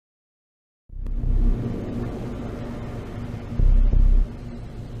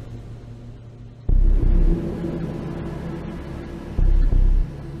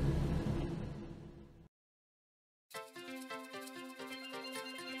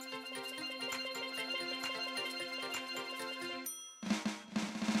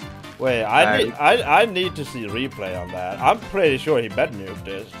Wait, I need to see replay on that. I'm pretty sure he bed nuked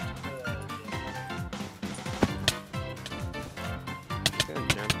this.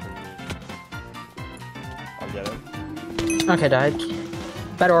 I'll get him. Okay, died.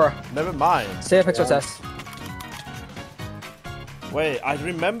 Bad aura. Never mind. Save Pixel test. Wait, I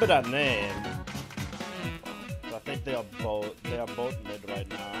remember that name. I think they are both mid right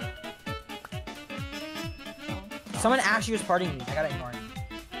now. Someone actually was partying me. I gotta ignore him.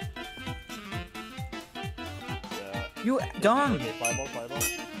 Yeah. You dumb. Okay, fireball.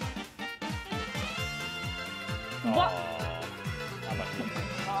 What?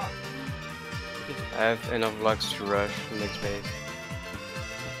 I have enough lux to rush next base.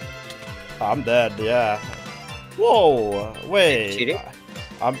 I'm dead, yeah. Whoa, wait. Cheating?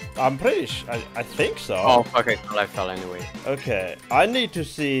 I'm pretty I think so. Oh, okay, I fell anyway. Okay, I need to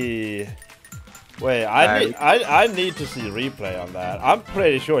see. Wait, I need to see replay on that. I'm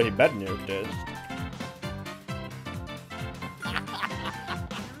pretty sure he bed nuked this.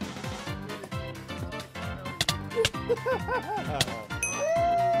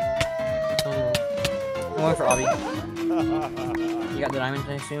 I'm going for Obby. You got the diamond,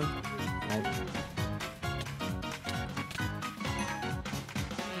 I assume? Right.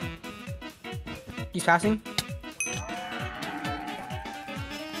 He's passing.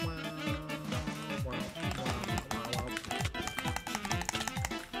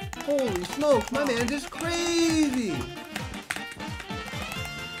 Holy smokes, my man's just crazy!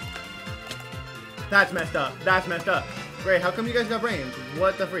 That's messed up. That's messed up. Gray, how come you guys got brains?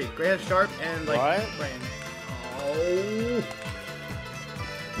 What the freak? Gray has sharp and like what? brains. Oh.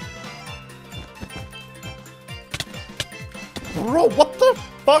 Bro, what the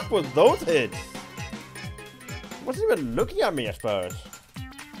fuck was those hits? He wasn't even looking at me at first.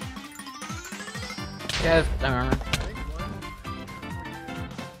 Kev, don't remember.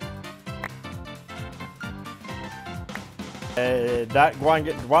 That one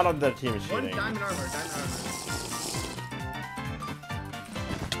of the team is One shooting. diamond armor,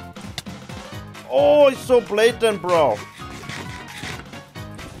 Oh, it's so blatant, bro.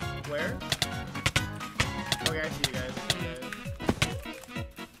 Where? Okay, I see you guys.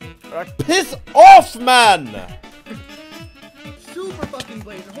 Like, piss off, man! Super fucking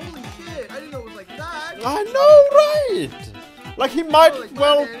blazing. Holy shit! I didn't know it was like that. I know, right? Like he might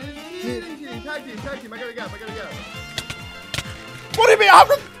well. Cheating. Tag team. I gotta go. What do you mean? How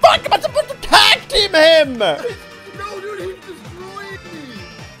the fuck am I supposed to tag team him? No, dude, he's destroying me.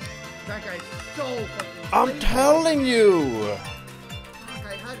 That guy's so fucking. I'm telling you. Fuck,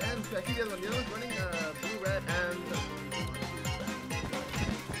 I had M. I see the other one. The other one's running blue, red, and.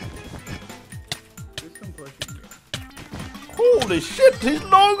 Do some pushing here. Holy shit, he's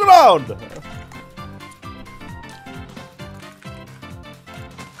low ground.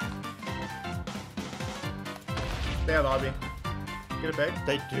 They have Obby. Get a pick?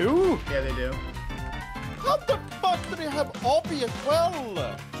 They do? Yeah, they do. How the fuck do they have Obby as well?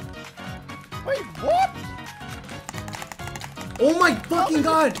 Wait, what? Oh my fucking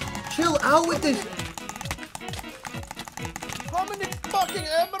god! Chill out with this! How many fucking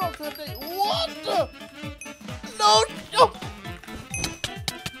emeralds have they? What? No! No.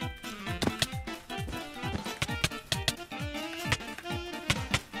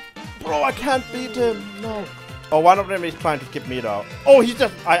 Bro, I can't beat him. No. Oh, one of them is trying to skip me though. Oh, he's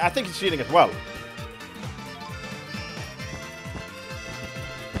just. I think he's cheating as well.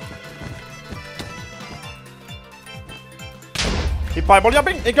 He fireball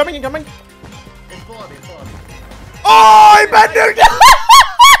jumping. Incoming. It's full Obby. Oh, he bad nuked.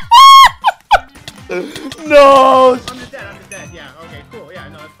 No. I'm just dead. Yeah, okay, cool. Yeah,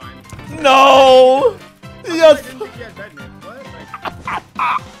 no, that's fine. No. Yes. I didn't think he had bed moves. What? Like,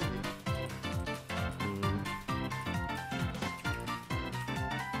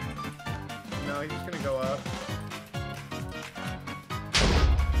 no, he's just gonna go up.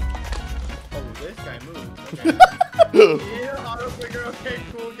 Oh, this guy moves. Okay. Yeah, auto figure. Okay,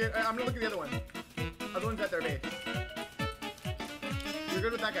 cool. I'm gonna look at the other one. Other one's at their base. You're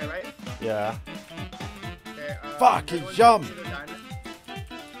good with that guy, right? Yeah. Okay. Fuck, he jumped. Do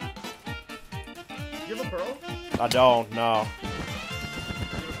you have a pearl? I don't. No. Do you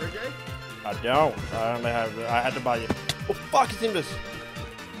have a bridge egg? I don't. I only have. I had to buy it. Oh fuck! It's in this.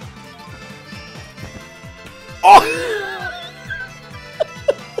 Oh.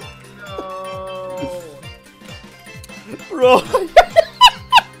 No. Bro.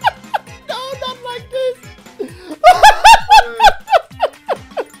 No, not like this.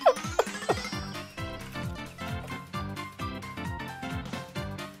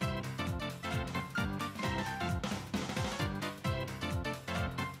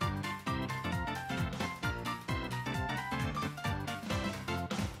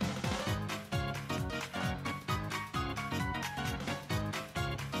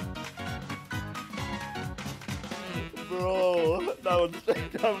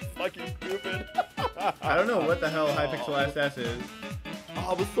 was fucking stupid. I don't know what the hell Hypixel SS is.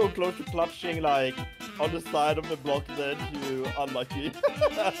 I was so close to clutching, like, on the side of the block then, you unlucky.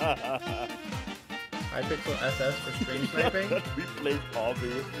 Hypixel SS for stream sniping? We played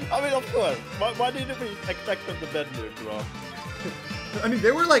Hobby. I mean, of course. Why didn't we expect them to bed nuke, bro? I mean,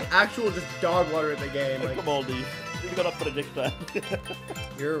 they were like actual just dog water in the game. Like, come on, Lee. You're gonna predict that.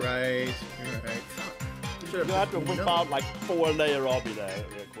 You're right. You're right. You have to whip out like 4-layer Hobby there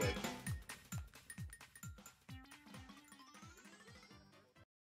real quick.